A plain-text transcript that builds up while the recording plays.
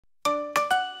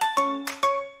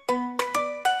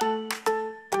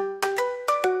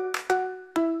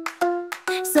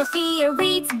Sofia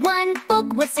reads one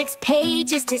book with 6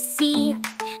 pages to see.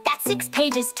 That's 6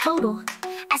 pages total,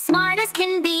 as smart as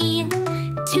can be.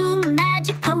 2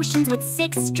 magic potions with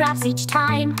 6 drops each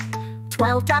time.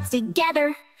 12 drops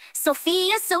together,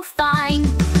 Sofia's so fine.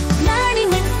 Learning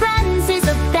with friends is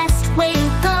the best way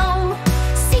to go.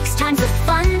 6 times the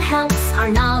fun helps our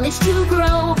knowledge to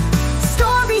grow.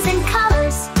 Stories and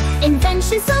colors,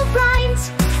 inventions so bright.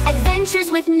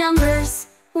 Adventures with numbers,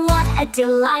 what a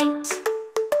delight.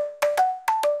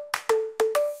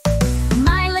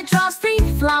 Mila draws 3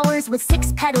 flowers with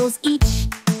 6 petals each.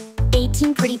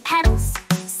 18 pretty petals,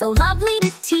 so lovely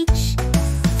to teach.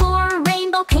 4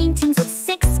 rainbow paintings with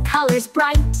 6 colors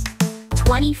bright.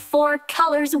 24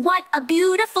 colors, what a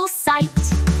beautiful sight.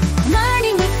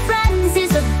 Learning with friends is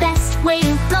the best way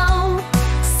to go.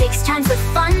 6 times the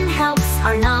fun helps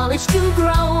our knowledge to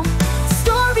grow.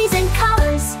 Stories and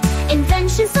colors,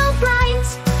 inventions so bright.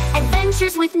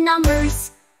 Adventures with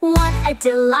numbers, what a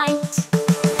delight.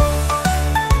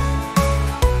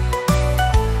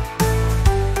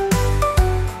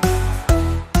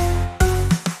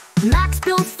 Max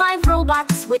builds 5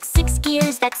 robots with 6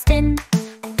 gears that spin.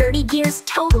 30 gears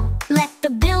total, let the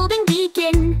building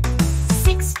begin.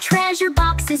 6 treasure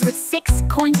boxes with 6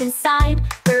 coins inside.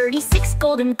 36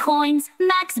 golden coins,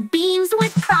 Max beams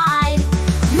with pride.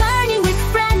 Learning with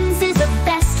friends is the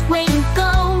best way to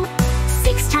go.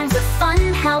 6 times the fun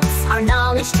helps our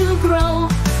knowledge to grow.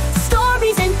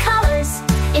 Stories and colors,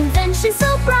 inventions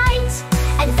so bright.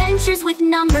 Adventures with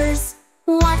numbers,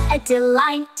 what a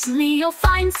delight. Leo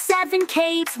finds 7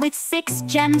 caves with 6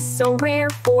 gems so rare.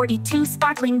 42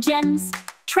 sparkling gems,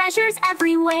 treasures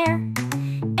everywhere.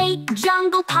 8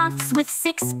 jungle puffs with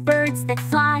 6 birds that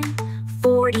fly.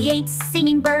 48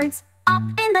 singing birds up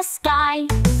in the sky.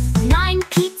 9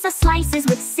 pizza slices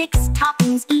with 6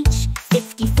 toppings each.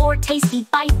 54 tasty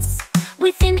bites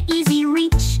within easy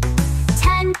reach.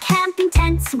 10 camping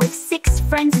tents with 6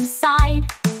 friends inside.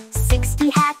 60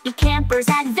 happy campers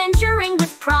adventuring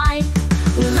with pride.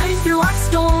 We learn through our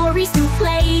stories, through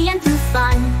play and through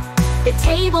fun. The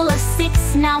table of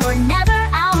 6 now we're never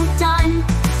outdone.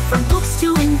 From books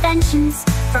to inventions,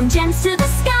 from gems to the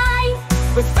sky.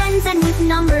 With friends and with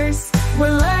numbers,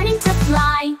 we're learning to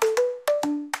fly.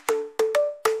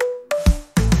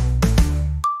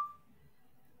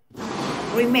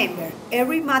 Remember,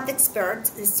 every math expert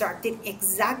started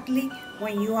exactly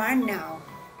when you are now.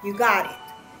 You got it.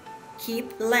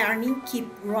 Keep learning, keep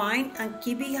growing, and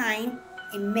keep being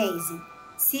amazing.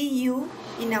 See you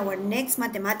in our next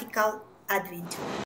mathematical adventure.